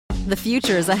The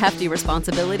future is a hefty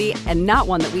responsibility and not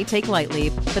one that we take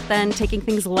lightly, but then taking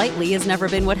things lightly has never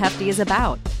been what Hefty is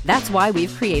about. That's why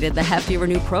we've created the Hefty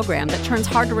Renew program that turns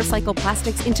hard-to-recycle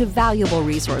plastics into valuable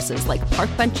resources like park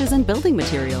benches and building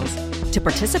materials. To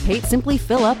participate, simply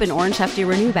fill up an orange Hefty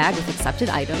Renew bag with accepted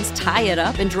items, tie it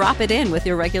up, and drop it in with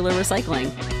your regular recycling.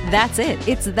 That's it.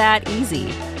 It's that easy.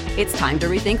 It's time to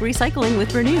rethink recycling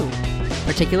with Renew.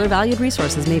 Particular valued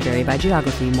resources may vary by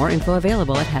geography. More info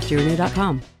available at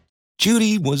heftyrenew.com.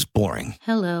 Judy was boring.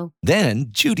 Hello. Then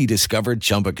Judy discovered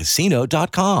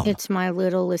ChumbaCasino.com. It's my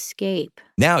little escape.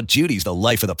 Now Judy's the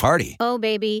life of the party. Oh,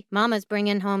 baby, mama's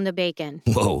bringing home the bacon.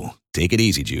 Whoa, take it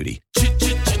easy, Judy.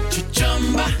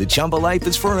 The Chumba life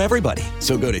is for everybody.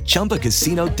 So go to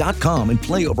ChumbaCasino.com and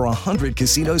play over 100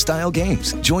 casino-style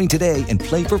games. Join today and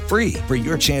play for free for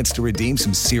your chance to redeem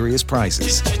some serious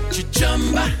prizes.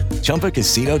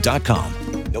 ChumbaCasino.com.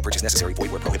 No purchase necessary.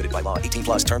 Void where prohibited by law. 18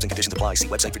 plus terms and conditions apply. See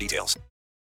website for details.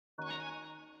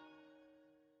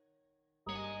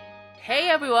 Hey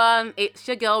everyone, it's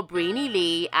your girl Brainy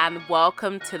Lee and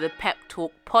welcome to the Pep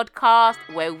Talk podcast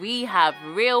where we have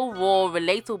real, raw,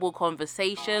 relatable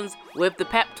conversations with the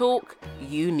pep talk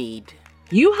you need.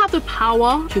 You have the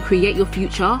power to create your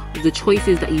future with the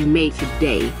choices that you make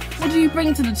today. What do you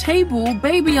bring to the table?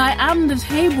 Baby, I am the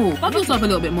table. Love yourself a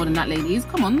little bit more than that, ladies.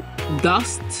 Come on.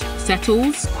 Dust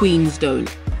settles, queens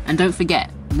don't. And don't forget,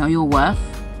 know your worth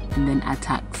and then add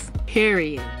tax.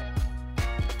 Period.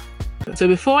 So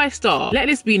before I start, let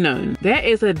this be known, there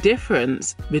is a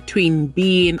difference between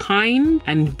being kind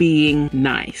and being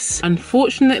nice.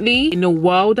 Unfortunately, in the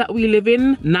world that we live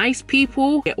in, nice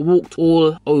people get walked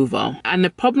all over. And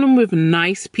the problem with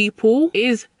nice people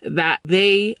is that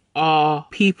they are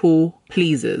people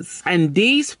pleasers. And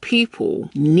these people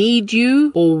need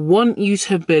you or want you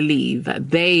to believe that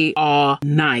they are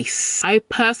nice. I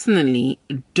personally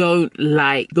don't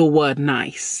like the word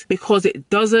nice because it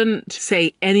doesn't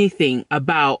say anything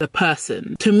about the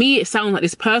person. To me, it sounds like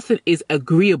this person is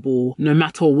agreeable no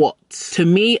matter what. To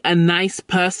me, a nice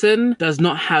person does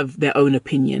not have their own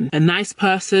opinion. A nice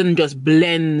person just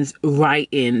blends right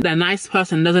in. The nice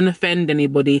person doesn't offend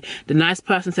anybody. The nice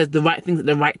person says the right things at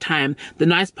the right time. The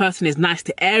nice person is nice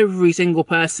to every single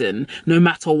person, no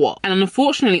matter what. And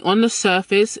unfortunately, on the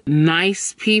surface,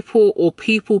 nice people or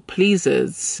people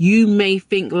pleasers, you may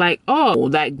think like, oh,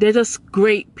 like they're just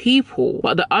great people.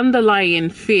 But the underlying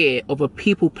fear of a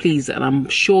people pleaser, and I'm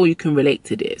sure you can relate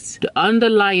to this, the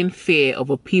underlying fear of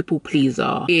a people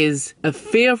pleaser is a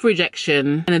fear of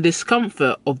rejection and a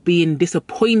discomfort of being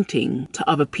disappointing to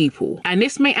other people. And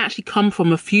this may actually come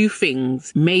from a few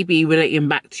things, maybe relating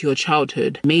back to your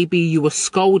childhood. Maybe you were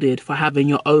scolded for having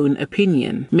your own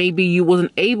opinion. Maybe you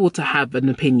wasn't able to have an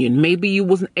opinion. Maybe you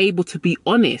wasn't able to be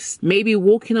honest. Maybe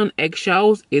walking on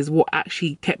eggshells is what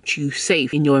actually kept you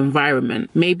safe in your environment.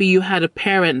 Maybe you had a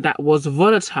parent that was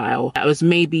volatile, that was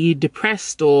maybe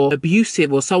depressed or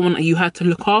abusive or someone that you had to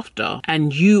look after,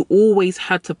 and you always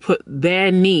had to put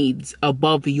their needs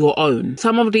above your own.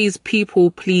 Some of these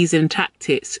people pleasing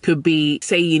tactics could be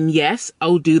saying yes,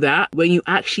 I'll do that, when you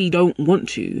actually don't want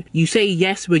to. You say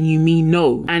yes when you mean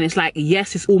no, and it's like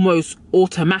yes is almost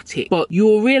automatic, but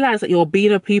you'll realize that you're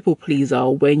being a people pleaser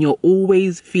when you're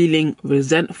always feeling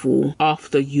resentful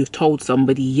after you've told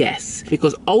somebody yes,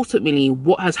 because ultimately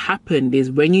what has happened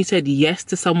is when you said yes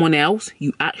to someone else,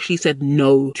 you actually said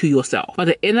no to yourself. But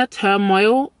the inner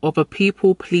turmoil of a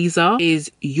people pleaser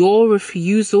is your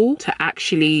refusal to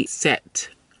actually set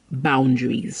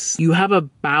boundaries. You have a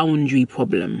boundary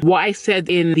problem. What I said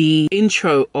in the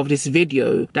intro of this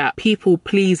video, that people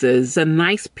pleasers, the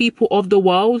nice people of the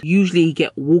world usually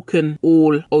get walking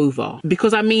all over.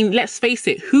 Because I mean, let's face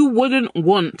it, who wouldn't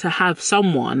want to have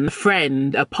someone, a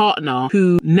friend, a partner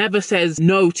who never says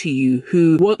no to you,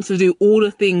 who wants to do all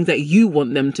the things that you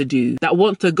want them to do, that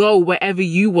want to go wherever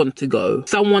you want to go,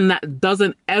 someone that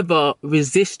doesn't ever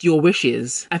resist your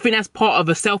wishes. I think that's part of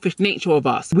a selfish nature of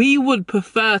us. We would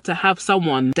prefer to have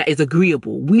someone that is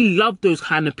agreeable. We love those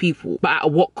kind of people, but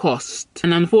at what cost?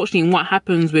 And unfortunately, what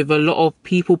happens with a lot of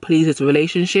people pleasers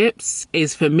relationships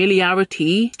is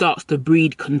familiarity starts to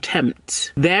breed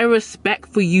contempt. Their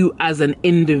respect for you as an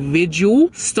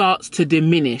individual starts to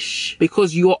diminish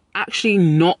because you're actually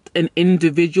not an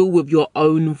individual with your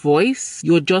own voice.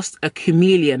 You're just a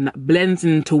chameleon that blends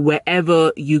into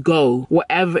wherever you go,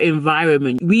 whatever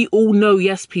environment. We all know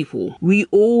yes people. We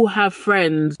all have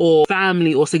friends or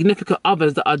family or significant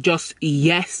others that are just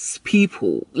yes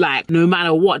people. Like, no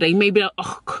matter what, they may be like,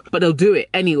 oh, but they'll do it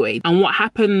anyway. And what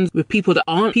happens with people that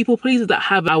aren't people pleasers, that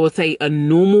have, I would say, a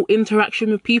normal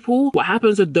interaction with people, what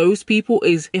happens with those people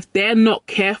is, if they're not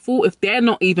careful, if they're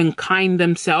not even kind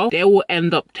themselves, they will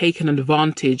end up taking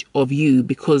advantage of you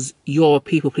because you're a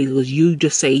people pleaser, because you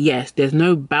just say yes. There's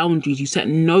no boundaries. You set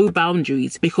no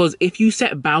boundaries, because if you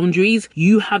set boundaries,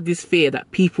 you have this fear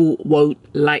that people won't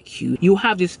like you. You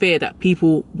have this fear that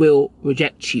people will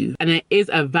reject you. And it is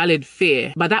a valid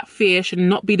fear, but that fear should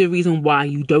not be the reason why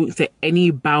you don't set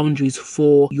any boundaries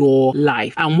for your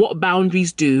life. And what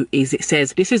boundaries do is, it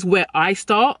says, this is where I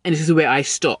start and this is where I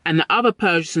stop. And the other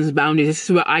person's boundaries, this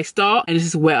is where I start and this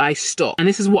is where I stop. And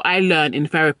this is what I learned in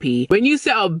therapy. When you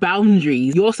set up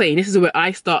boundaries, you're saying this is where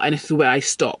I start and this is where I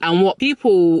stop. And what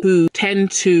people who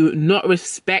tend to not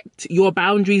respect your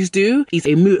boundaries do is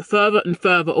they move further and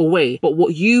further away. But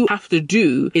what you have to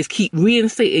do is keep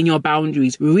reinstating your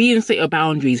boundaries, reinstate your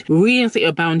boundaries, reinstate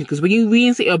your boundaries. Because when you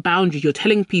reinstate your boundaries, you're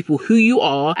telling people who you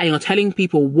are and you're telling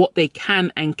people what they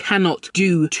can and cannot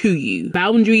do to you.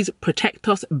 Boundaries protect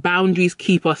us. Boundaries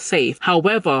keep us safe.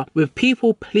 However, with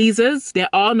people pleasers, there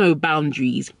are no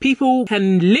boundaries. People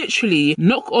can literally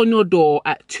knock on your door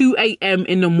at 2 a.m.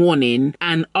 in the morning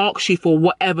and ask you for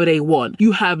whatever they want.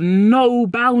 You have no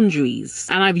boundaries.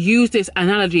 And I've used this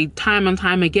analogy time and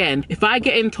time again. If I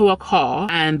get into a car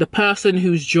and the person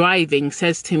who's driving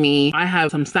says to me, I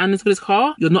have some standards for this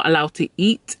car. You're not allowed to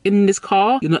eat in this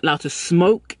car. You're not allowed to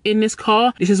smoke in this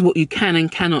car. This is what you can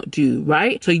and cannot do,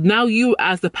 right? So now you,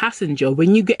 as the passenger,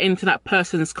 when you get into that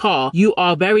person's car, you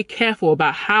are very careful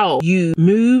about how you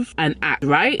move and act,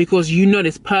 right? Because you know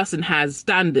this person has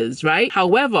standards, right?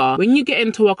 However, when you get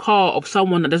into a car of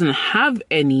someone that doesn't have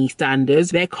any standards,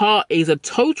 their car is a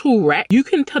total wreck. You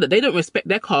can tell that they don't respect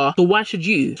their car, so why should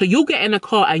you? So you'll get in a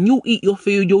car and you'll eat your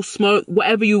food, you'll smoke,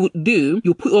 whatever you do,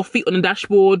 you'll put your feet on the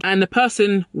dashboard and the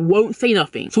person won't say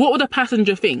nothing. So what would the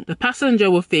passenger think? The passenger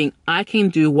will think, I can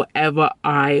do whatever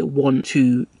I want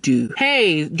to do.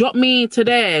 Hey, drop me to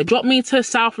there, drop me to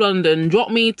South London, drop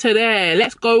me to there,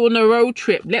 let's go on a road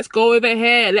trip, let's go over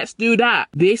here, let's do that.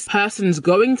 This person's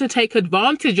going to take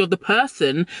advantage of the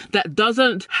person that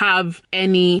doesn't have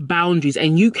any boundaries.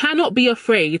 And you cannot be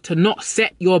afraid to not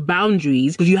set your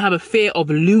boundaries because you have a fear of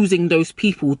losing those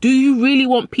people. Do you really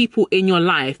want people in your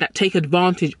life that take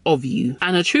advantage of you?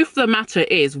 And the truth of the matter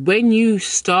is, when you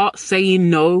start saying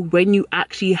no, when you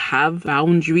actually have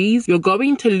boundaries, you're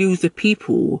going to lose the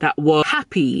people that were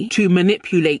happy to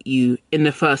manipulate you in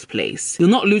the first place. You're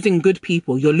not losing good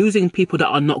people, you're losing people that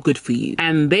are not good for you.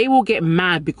 And they will get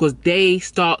mad because they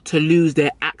start to lose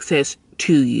their access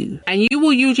to you. And you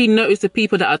will usually notice the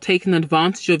people that are taking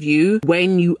advantage of you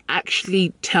when you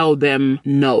actually tell them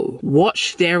no.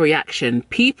 Watch their reaction.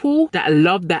 People that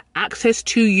love that access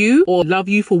to you or love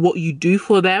you for what you do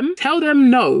for them, tell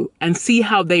them no and see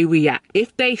how they react.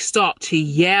 If they start to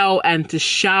yell and to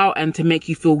shout and to make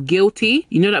you feel guilty,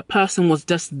 you know that person was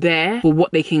just there for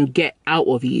what they can get out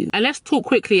of you. And let's talk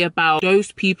quickly about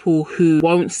those people who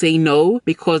won't say no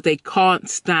because they can't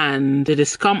stand the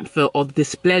discomfort of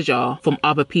displeasure from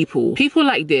other people. People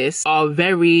like this are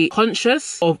very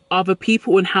conscious of other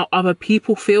people and how other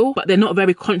people feel, but they're not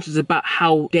very conscious about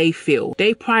how they feel.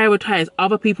 They prioritize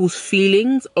other people's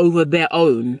feelings over their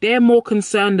own. They're more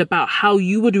concerned about how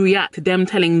you would react to them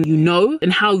telling you no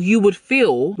and how you would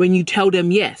feel when you tell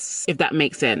them yes, if that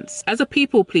makes sense. As a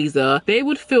people pleaser, they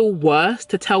would feel worse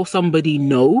to tell somebody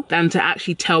no than to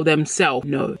actually tell themselves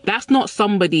no. That's not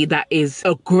somebody that is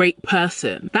a great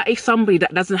person. That is somebody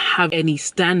that doesn't have any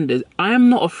standards. I am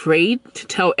not afraid to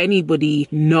tell anybody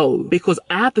no because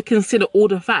I have to consider all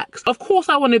the facts. Of course,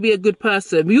 I want to be a good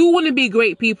person. We all want to be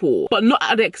great people, but not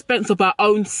at the expense of our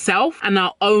own self and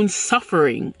our own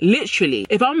suffering. Literally,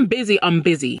 if I'm busy, I'm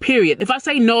busy. Period. If I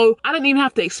say no, I don't even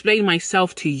have to explain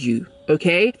myself to you.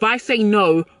 Okay? If I say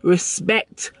no,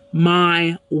 respect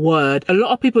my word. A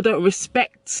lot of people don't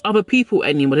respect other people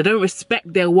anymore. They don't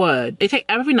respect their word. They take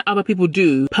everything that other people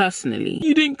do personally.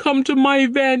 You didn't come to my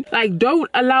event. Like, don't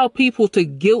allow people to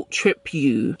guilt trip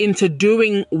you into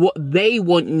doing what they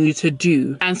want you to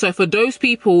do. And so for those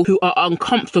people who are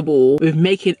uncomfortable with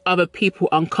making other people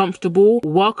uncomfortable,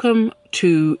 welcome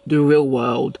to the real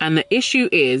world. And the issue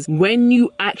is, when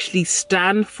you actually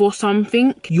stand for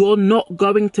something, you're not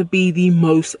going to be the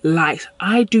most liked.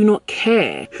 I do not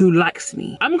care who likes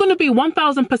me. I'm going to be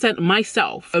 1000%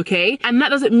 myself, okay? And that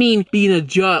doesn't mean being a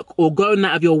jerk or going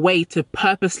out of your way to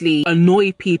purposely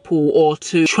annoy people or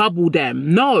to trouble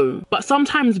them. No. But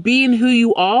sometimes being who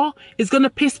you are is going to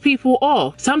piss people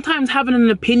off. Sometimes having an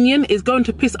opinion is going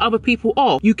to piss other people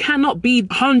off. You cannot be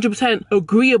 100%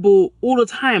 agreeable all the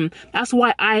time. That's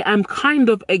why I am kind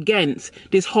of against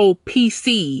this whole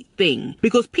PC thing,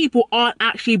 because people aren't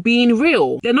actually being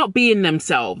real. They're not being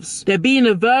themselves. They're being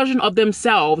a version of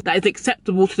themselves that is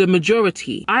acceptable to the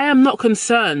majority. I am not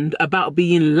concerned about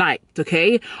being liked,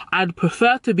 okay? I'd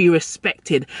prefer to be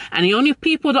respected. And the only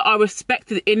people that are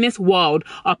respected in this world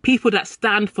are people that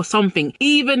stand for something,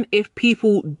 even if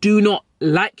people do not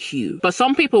like you. But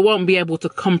some people won't be able to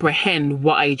comprehend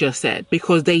what I just said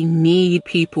because they need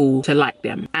people to like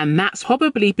them. And that's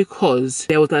probably because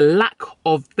there was a lack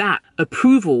of that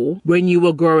approval when you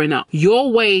were growing up.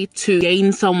 Your way to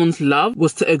gain someone's love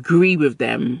was to agree with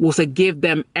them, was to give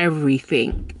them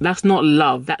everything. That's not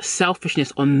love. That's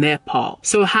selfishness on their part.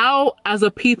 So how, as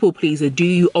a people pleaser, do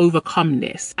you overcome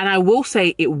this? And I will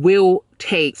say it will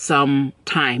take some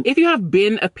time. If you have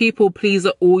been a people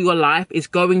pleaser all your life, it's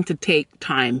going to take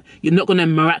time. You're not going to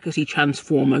miraculously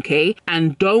transform, okay?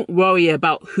 And don't worry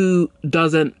about who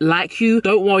doesn't like you.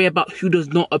 Don't worry about who does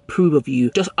not approve of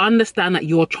you. Just understand that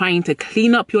you're trying to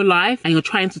clean up your life and you're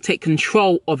trying to take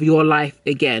control of your life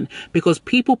again, because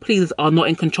people pleasers are not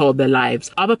in control of their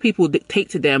lives. Other people dictate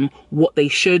to them what they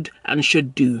should and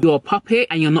should do. You're a puppet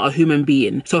and you're not a human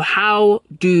being. So how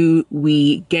do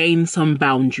we gain some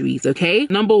boundaries, okay?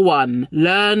 Number one,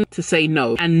 learn to say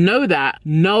no, and know that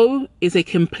no is a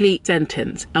complete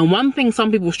sentence. And one thing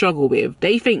some people struggle with,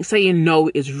 they think saying no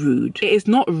is rude. It is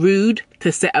not rude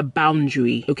to set a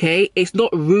boundary, okay? It's not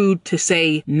rude to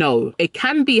say no. It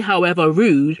can be, however,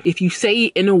 rude if you say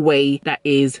it in a way that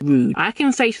is rude. I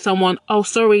can say to someone, oh,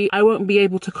 sorry, I won't be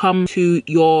able to come to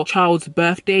your child's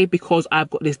birthday because I've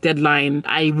got this deadline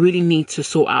I really need to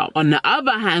sort out. On the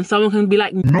other hand, someone can be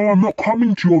like, no, I'm not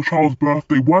coming to your child's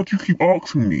birthday. Why do you keep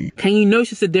asking me? Can you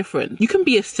notice the difference? You can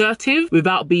be assertive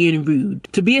without being rude.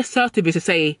 To be assertive is to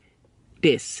say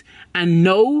this, and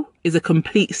no is a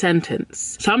complete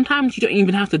sentence. Sometimes you don't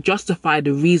even have to justify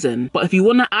the reason, but if you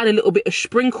want to add a little bit of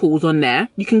sprinkles on there,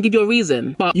 you can give your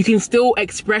reason, but you can still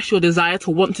express your desire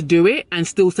to want to do it and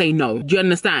still say no. Do you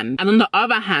understand? And on the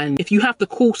other hand, if you have to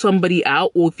call somebody out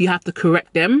or if you have to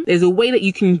correct them, there's a way that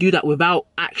you can do that without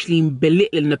actually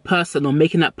belittling the person or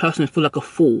making that person feel like a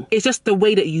fool. It's just the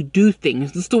way that you do things.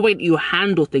 It's just the way that you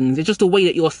handle things. It's just the way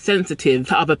that you're sensitive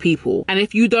to other people. And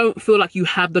if you don't feel like you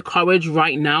have the courage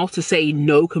right now to say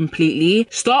no completely,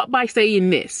 start by saying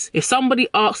this. If somebody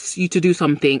asks you to do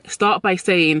something, start by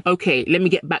saying, okay, let me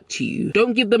get back to you.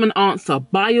 Don't give them an answer.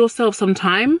 Buy yourself some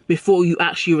time before you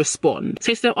actually respond.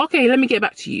 Say to them, okay, let me get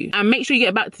back to you. And make sure you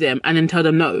get back to them and then tell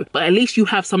them no. But at least you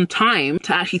have some time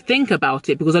to actually think about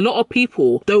it, because a lot of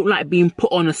people don't like being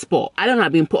put on a spot. I don't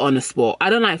like being put on a spot. I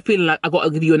don't like feeling like I got to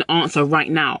give you an answer right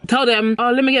now. Tell them,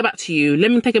 oh, let me get back to you.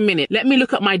 Let me take a minute. Let me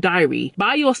look at my diary.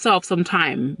 Buy yourself some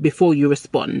time before you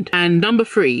respond. And number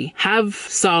 3, have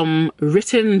some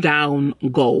written down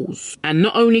goals. And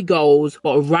not only goals,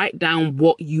 but write down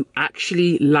what you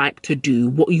actually like to do,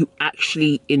 what you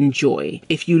actually enjoy.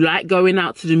 If you like going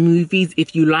out to the movies,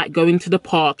 if you like going to the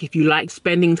park, if you like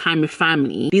spending time with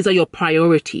family, these are your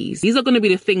priorities. These are going to be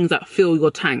the things that fill your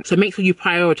tank. So make sure you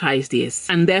prioritize this.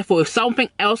 And therefore, if something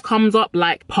else comes up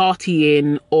like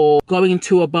partying or going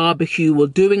to a barbecue or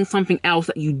doing something else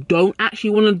that you don't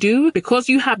actually want to do, because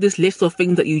you have this list of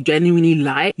things that you genuinely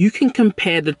like, you can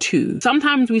compare the two.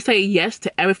 Sometimes we say yes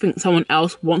to everything someone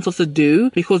else wants us to do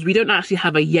because we don't actually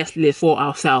have a yes list for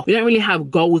ourselves. We don't really have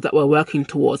goals that we're working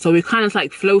towards. So we're kind of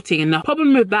like floating. And the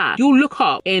problem with that, you'll look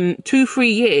up in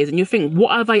 2-3 years and you think,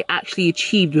 what have I actually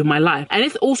achieved with my life? And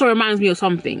this also reminds me of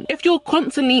something. If you're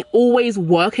constantly always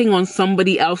working on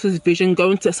somebody else's vision,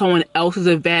 going to someone else's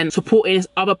event, supporting this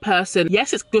other person,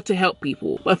 yes, it's good to help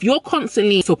people. But if you're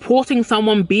constantly supporting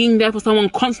someone, being there for someone,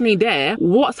 constantly there,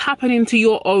 what's happening to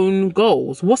your own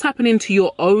goals? What's happening to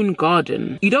your own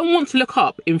garden? You don't want to look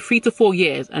up in 3 to 4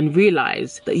 years and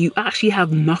realize that you actually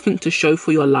have nothing to show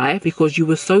for your life because you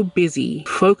were so busy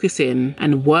focusing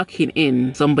and working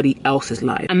in somebody else's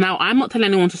life. And now I'm not telling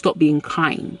anyone to stop being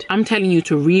kind. I'm telling you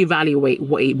to reevaluate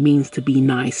what it means to be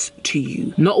nice to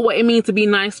you. Not what it means to be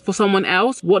nice for someone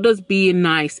else. What does being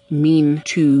nice mean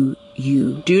to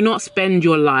you? Do not spend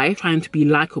your life trying to be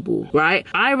likable, right?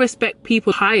 I respect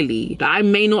people highly that I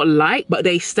may not like, but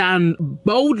they stand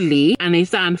boldly and they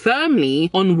stand firmly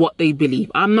on what they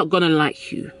believe. I'm not gonna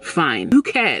like you. Fine. Who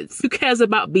cares? Who cares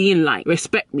about being liked?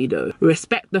 Respect me though.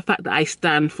 Respect the fact that I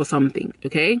stand for something,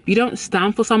 okay? If you don't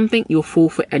stand for something, you'll fall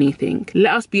for anything.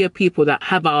 Let us be a people that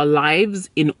have our lives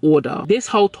in order. This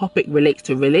whole topic relates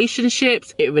to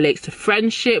relationships, it relates to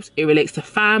friendships, it relates to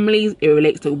families, it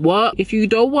relates to work. If you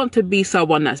don't want to be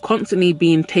someone that's constantly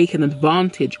being taken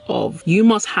advantage of, you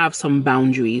must have some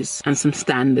boundaries and some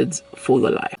standards for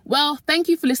your life. Well, thank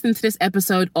you for listening to this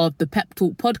episode of the Pep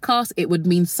Talk podcast. It would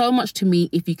mean so much to me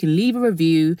if you can leave a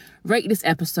review, rate this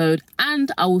episode,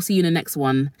 and I will see you in the next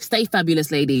one. Stay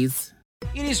fabulous, ladies.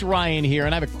 It is Ryan here,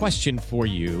 and I have a question for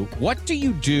you. What do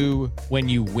you do when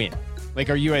you win? Like,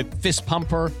 are you a fist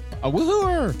pumper, a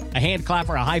woo-hooer, a hand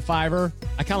clapper, a high-fiver?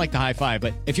 I kind of like the high-five,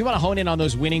 but if you want to hone in on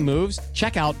those winning moves,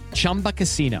 check out Chumba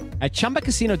Casino. At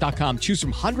ChumbaCasino.com, choose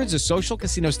from hundreds of social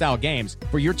casino-style games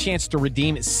for your chance to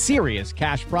redeem serious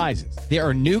cash prizes. There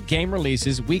are new game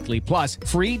releases weekly, plus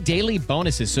free daily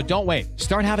bonuses, so don't wait.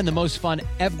 Start having the most fun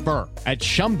ever at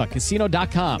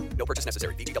ChumbaCasino.com. No purchase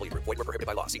necessary. VGW Group. Void where prohibited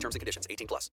by law. See terms and conditions.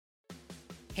 18+.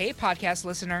 Hey, podcast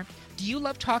listener. Do you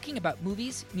love talking about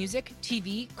movies, music,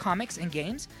 TV, comics, and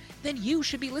games? Then you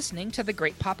should be listening to The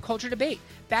Great Pop Culture Debate,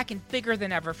 back and bigger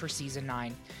than ever for Season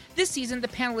 9. This season, the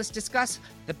panelists discuss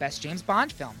the best James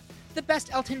Bond film, the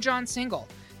best Elton John single,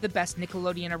 the best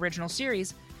Nickelodeon original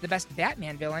series, the best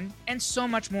Batman villain, and so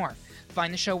much more.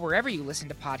 Find the show wherever you listen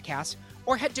to podcasts,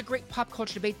 or head to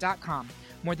greatpopculturedebate.com.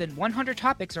 More than 100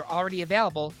 topics are already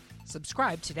available.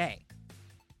 Subscribe today.